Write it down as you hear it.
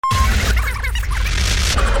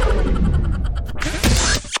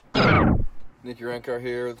Nicky Rankar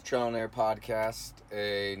here with the Trial and Error Podcast,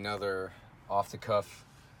 another off-the-cuff,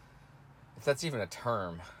 if that's even a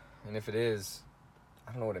term, and if it is,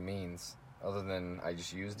 I don't know what it means, other than I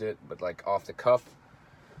just used it, but like off-the-cuff,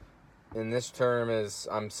 and this term is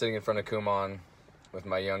I'm sitting in front of Kumon with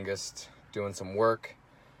my youngest, doing some work,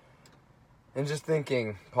 and just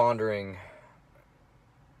thinking, pondering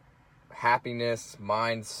happiness,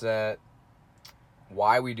 mindset,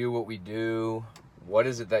 why we do what we do, what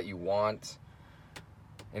is it that you want,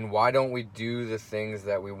 and why don't we do the things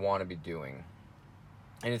that we want to be doing?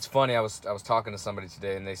 And it's funny, I was talking to somebody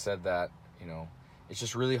today, and they said that, it's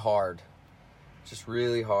just really hard. It's just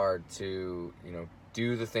really hard to,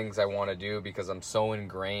 do the things I want to do because I'm so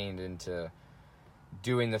ingrained into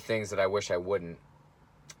doing the things that I wish I wouldn't.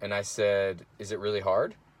 And I said, is it really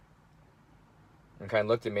hard? And kind of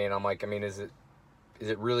looked at me, and I'm like, is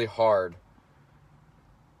it really hard?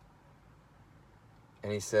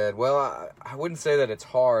 And he said, well, I wouldn't say that it's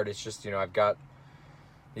hard. It's just, I've got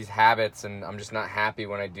these habits and I'm just not happy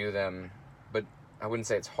when I do them. But I wouldn't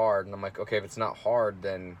say it's hard. And I'm like, okay, if it's not hard,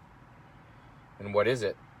 then what is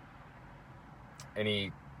it? And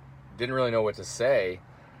he didn't really know what to say.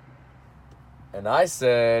 And I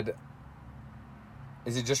said,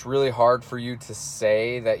 is it just really hard for you to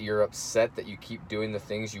say that you're upset that you keep doing the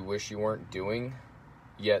things you wish you weren't doing,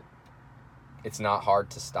 yet it's not hard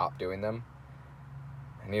to stop doing them?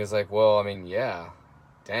 And he was like, well, yeah,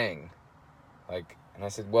 dang. And I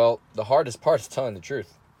said, well, the hardest part is telling the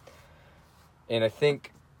truth. And I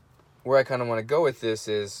think where I kind of want to go with this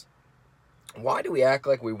is, why do we act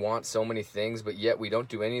like we want so many things, but yet we don't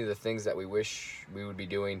do any of the things that we wish we would be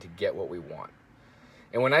doing to get what we want?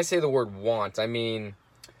 And when I say the word want, I mean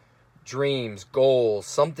dreams, goals,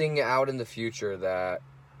 something out in the future that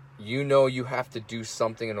you have to do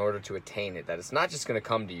something in order to attain it, that it's not just going to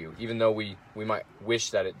come to you, even though we might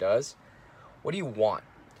wish that it does. What do you want?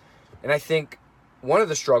 And I think one of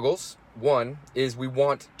the struggles, is we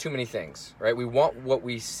want too many things, right? We want what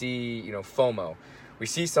we see, FOMO. We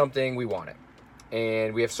see something, we want it.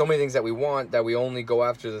 And we have so many things that we want that we only go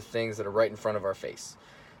after the things that are right in front of our face.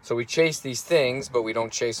 So we chase these things, but we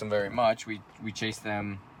don't chase them very much. We chase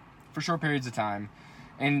them for short periods of time.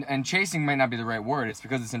 And chasing might not be the right word. It's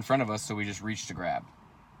because it's in front of us, so we just reach to grab.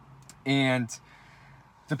 And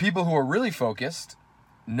the people who are really focused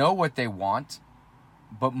know what they want,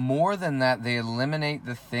 but more than that, they eliminate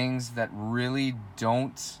the things that really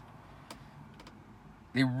don't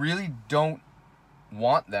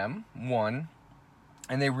want them, one,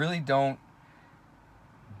 and they really don't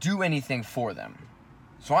do anything for them.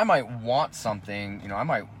 So I might want something, I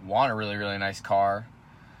might want a really, really nice car,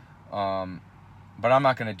 but I'm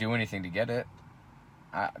not going to do anything to get it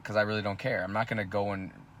because I really don't care. I'm not going to go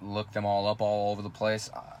and look them all up all over the place.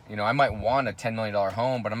 I might want a $10 million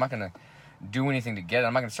home, but I'm not going to do anything to get it.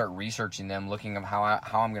 I'm not going to start researching them, looking at how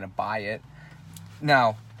I'm going to buy it.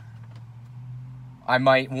 Now, I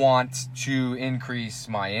might want to increase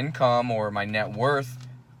my income or my net worth,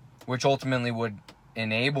 which ultimately would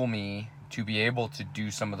enable me to be able to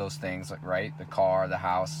do some of those things, like, right? The car, the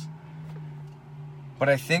house. But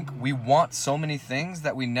I think we want so many things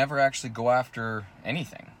that we never actually go after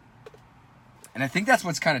anything. And I think that's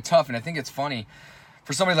what's kind of tough. And I think it's funny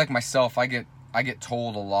for somebody like myself. I get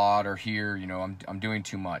told a lot or hear, I'm doing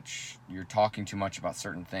too much. You're talking too much about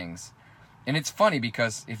certain things. And it's funny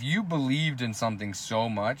because if you believed in something so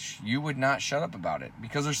much, you would not shut up about it,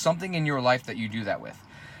 because there's something in your life that you do that with.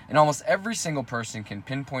 And almost every single person can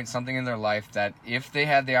pinpoint something in their life that if they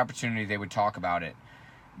had the opportunity, they would talk about it.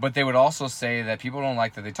 But they would also say that people don't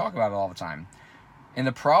like that they talk about it all the time. And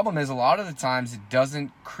the problem is, a lot of the times, it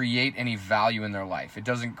doesn't create any value in their life. It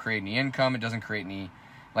doesn't create any income. It doesn't create any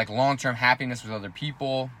long-term happiness with other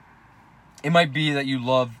people. It might be that you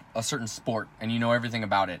love a certain sport and you know everything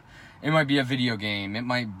about it. It might be a video game. It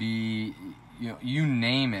might be, you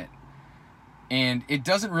name it. And it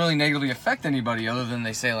doesn't really negatively affect anybody other than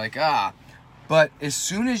they say But as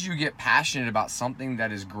soon as you get passionate about something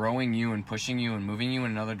that is growing you and pushing you and moving you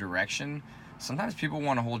in another direction, sometimes people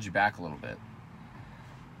want to hold you back a little bit.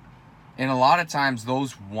 And a lot of times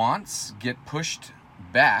those wants get pushed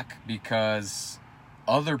back because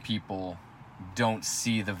other people don't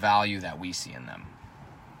see the value that we see in them.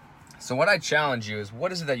 So what I challenge you is,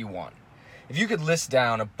 what is it that you want? If you could list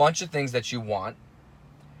down a bunch of things that you want,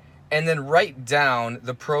 and then write down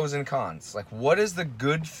the pros and cons. What is the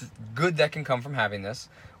good that can come from having this?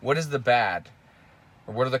 What is the bad?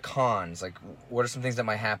 Or what are the cons? What are some things that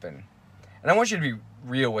might happen? And I want you to be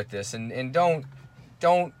real with this, and don't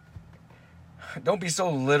be so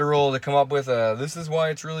literal to come up with this is why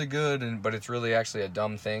it's really good, but it's really actually a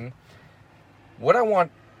dumb thing. What I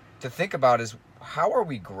want to think about is, how are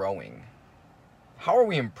we growing? How are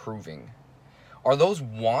we improving? Are those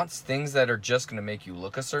wants things that are just going to make you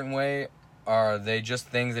look a certain way? Are they just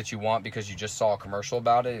things that you want because you just saw a commercial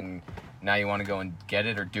about it and now you want to go and get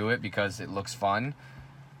it or do it because it looks fun?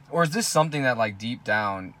 Or is this something that, like, deep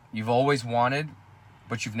down you've always wanted,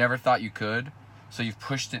 but you've never thought you could? So you've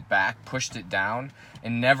pushed it back, pushed it down,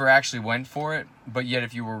 and never actually went for it. But yet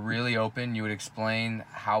if you were really open, you would explain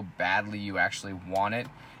how badly you actually want it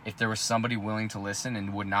if there was somebody willing to listen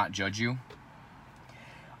and would not judge you.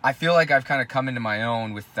 I feel like I've kind of come into my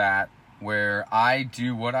own with that, where I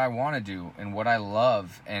do what I want to do and what I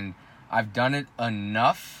love, and I've done it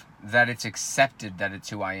enough that it's accepted that it's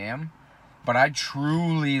who I am. But I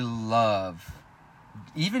truly love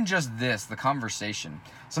even just this, the conversation.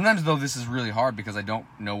 Sometimes, though, this is really hard because I don't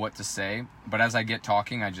know what to say, but as I get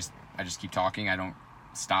talking, I just keep talking. I don't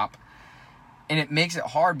stop. And it makes it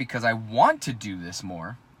hard because I want to do this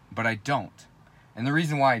more, but I don't. And the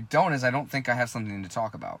reason why I don't is I don't think I have something to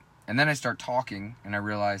talk about. And then I start talking and I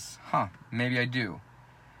realize, maybe I do.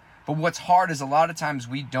 But what's hard is a lot of times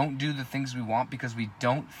we don't do the things we want because we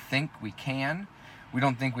don't think we can. We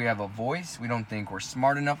don't think we have a voice. We don't think we're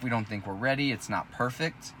smart enough. We don't think we're ready. It's not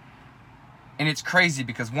perfect. And it's crazy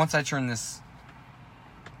because once I turn this,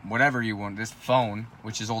 whatever you want, this phone,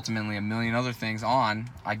 which is ultimately a million other things, on,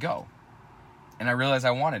 I go. And I realize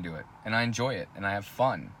I want to do it. And I enjoy it. And I have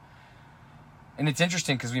fun. And it's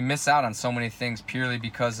interesting because we miss out on so many things purely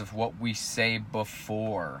because of what we say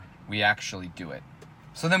before we actually do it.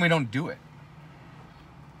 So then we don't do it.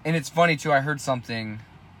 And it's funny too, I heard something,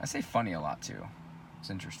 I say funny a lot too. It's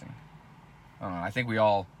interesting. I don't know, I think we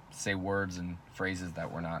all say words and phrases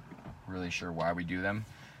that we're not really sure why we do them.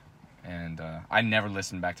 And I never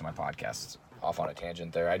listen back to my podcasts. Off on a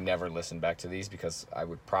tangent there. I never listen back to these because I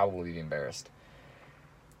would probably be embarrassed.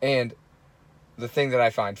 And the thing that I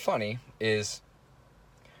find funny is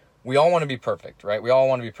we all want to be perfect, right? We all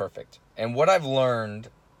want to be perfect. And what I've learned,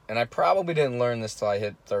 and I probably didn't learn this till I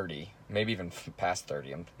hit 30, maybe even past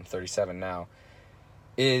 30, I'm 37 now,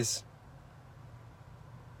 is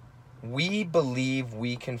we believe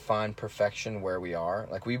we can find perfection where we are.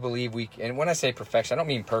 Like, we believe we can, and when I say perfection, I don't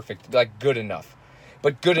mean perfect, like good enough.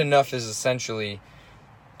 But good enough is essentially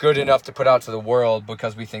good enough to put out to the world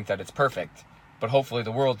because we think that it's perfect. But hopefully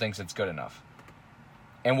the world thinks it's good enough.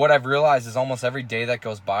 And what I've realized is almost every day that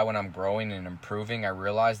goes by when I'm growing and improving, I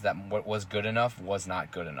realize that what was good enough was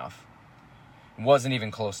not good enough. It wasn't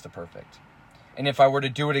even close to perfect. And if I were to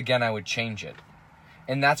do it again, I would change it.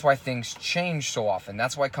 And that's why things change so often.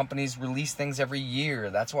 That's why companies release things every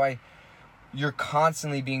year. That's why you're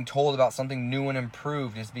constantly being told about something new and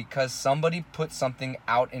improved, is because somebody put something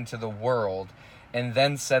out into the world and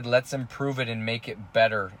then said, let's improve it and make it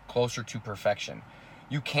better, closer to perfection.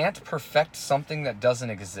 You can't perfect something that doesn't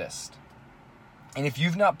exist. And if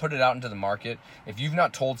you've not put it out into the market, if you've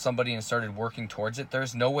not told somebody and started working towards it,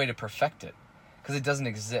 there's no way to perfect it because it doesn't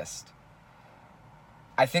exist.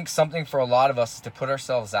 I think something for a lot of us is to put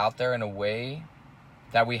ourselves out there in a way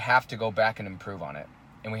that we have to go back and improve on it.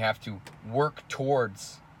 And we have to work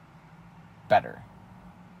towards better.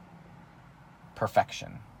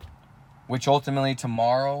 Perfection. Which ultimately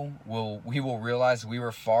tomorrow we will realize we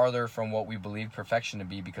were farther from what we believed perfection to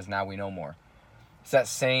be because now we know more. It's that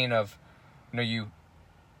saying of, you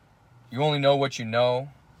only know what you know,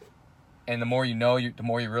 and the more you know, the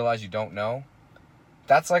more you realize you don't know.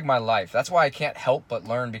 That's like my life. That's why I can't help but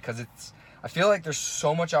learn, because I feel like there's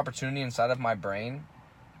so much opportunity inside of my brain.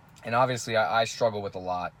 And obviously I struggle with a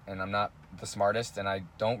lot, and I'm not the smartest, and I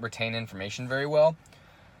don't retain information very well.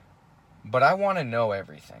 But I want to know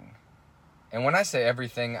everything. And when I say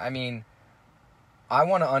everything, I mean, I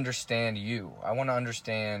want to understand you. I want to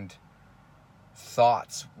understand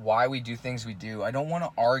thoughts, why we do things we do. I don't want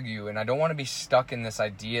to argue, and I don't want to be stuck in this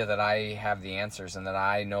idea that I have the answers and that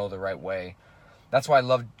I know the right way. That's why I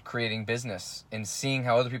love creating business and seeing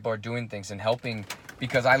how other people are doing things and helping,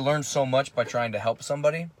 because I learn so much by trying to help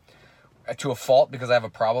somebody. To a fault, because I have a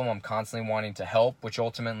problem, I'm constantly wanting to help, which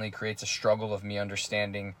ultimately creates a struggle of me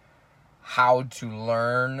understanding how to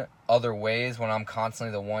learn other ways when I'm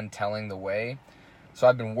constantly the one telling the way. So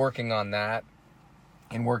I've been working on that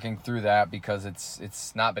and working through that, because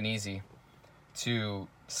it's not been easy to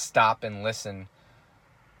stop and listen.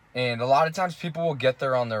 And a lot of times people will get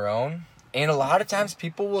there on their own, and a lot of times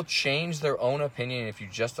people will change their own opinion if you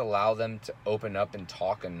just allow them to open up and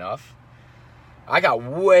talk enough. I got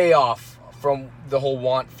way off from the whole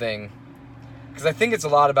want thing, because I think it's a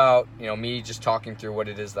lot about, me just talking through what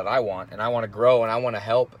it is that I want, and I want to grow and I want to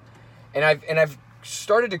help. And I've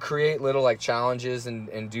started to create little challenges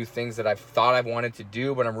and do things that I've thought I've wanted to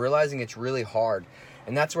do, but I'm realizing it's really hard.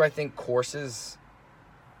 And that's where I think courses,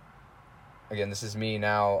 again, this is me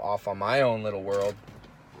now off on my own little world,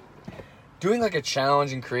 doing like a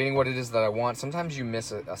challenge and creating what it is that I want. Sometimes you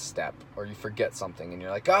miss a step or you forget something and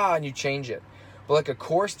you're like, and you change it. But like a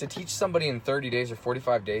course to teach somebody in 30 days or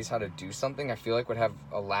 45 days how to do something, I feel like would have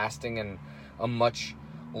a lasting and a much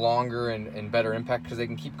longer and better impact, because they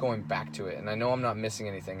can keep going back to it. And I know I'm not missing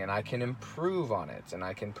anything, and I can improve on it, and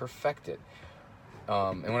I can perfect it.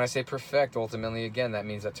 And when I say perfect, ultimately, again, that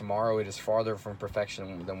means that tomorrow it is farther from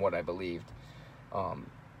perfection than what I believed.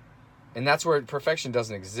 And that's where perfection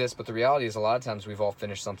doesn't exist. But the reality is, a lot of times we've all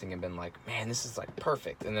finished something and been like, man, this is like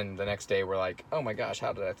perfect. And then the next day we're like, oh my gosh,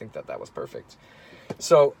 how did I think that was perfect?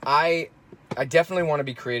 So I definitely want to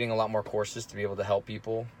be creating a lot more courses to be able to help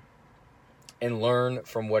people and learn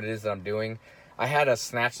from what it is that I'm doing. I had a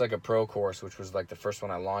Snatch Like a Pro course, which was like the first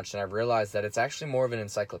one I launched, and I realized that it's actually more of an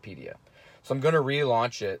encyclopedia. So I'm going to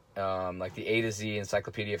relaunch it, like the A to Z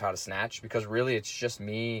encyclopedia of how to snatch, because really it's just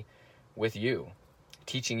me with you,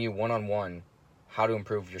 teaching you one-on-one how to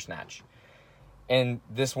improve your snatch. And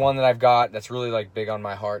this one that I've got that's really like big on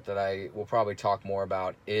my heart that I will probably talk more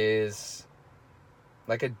about is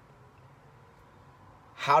like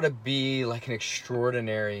how to be like an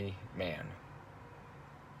extraordinary man.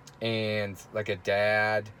 And like a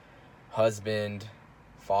dad, husband,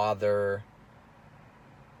 father,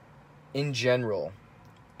 in general.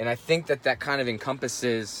 And I think that kind of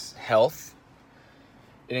encompasses health.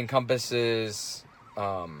 It encompasses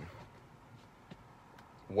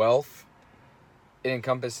wealth. It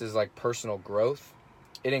encompasses like personal growth.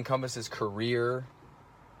 It encompasses career.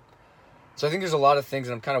 So I think there's a lot of things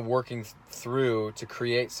that I'm kind of working through to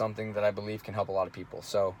create something that I believe can help a lot of people.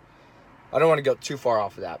 So I don't want to go too far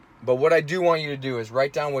off of that. But what I do want you to do is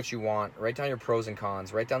write down what you want. Write down your pros and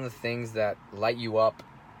cons. Write down the things that light you up,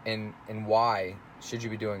 and why should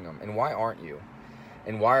you be doing them, and why aren't you?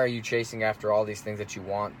 And why are you chasing after all these things that you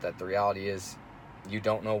want, that the reality is you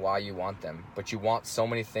don't know why you want them, but you want so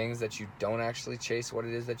many things that you don't actually chase what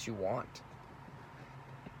it is that you want.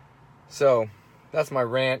 So that's my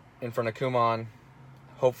rant in front of Kumon.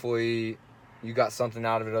 Hopefully you got something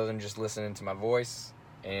out of it other than just listening to my voice,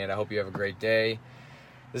 and I hope you have a great day.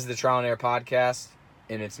 This is the Trial and Error Podcast,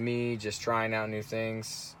 and it's me just trying out new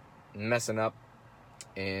things, messing up,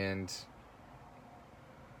 and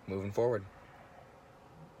moving forward.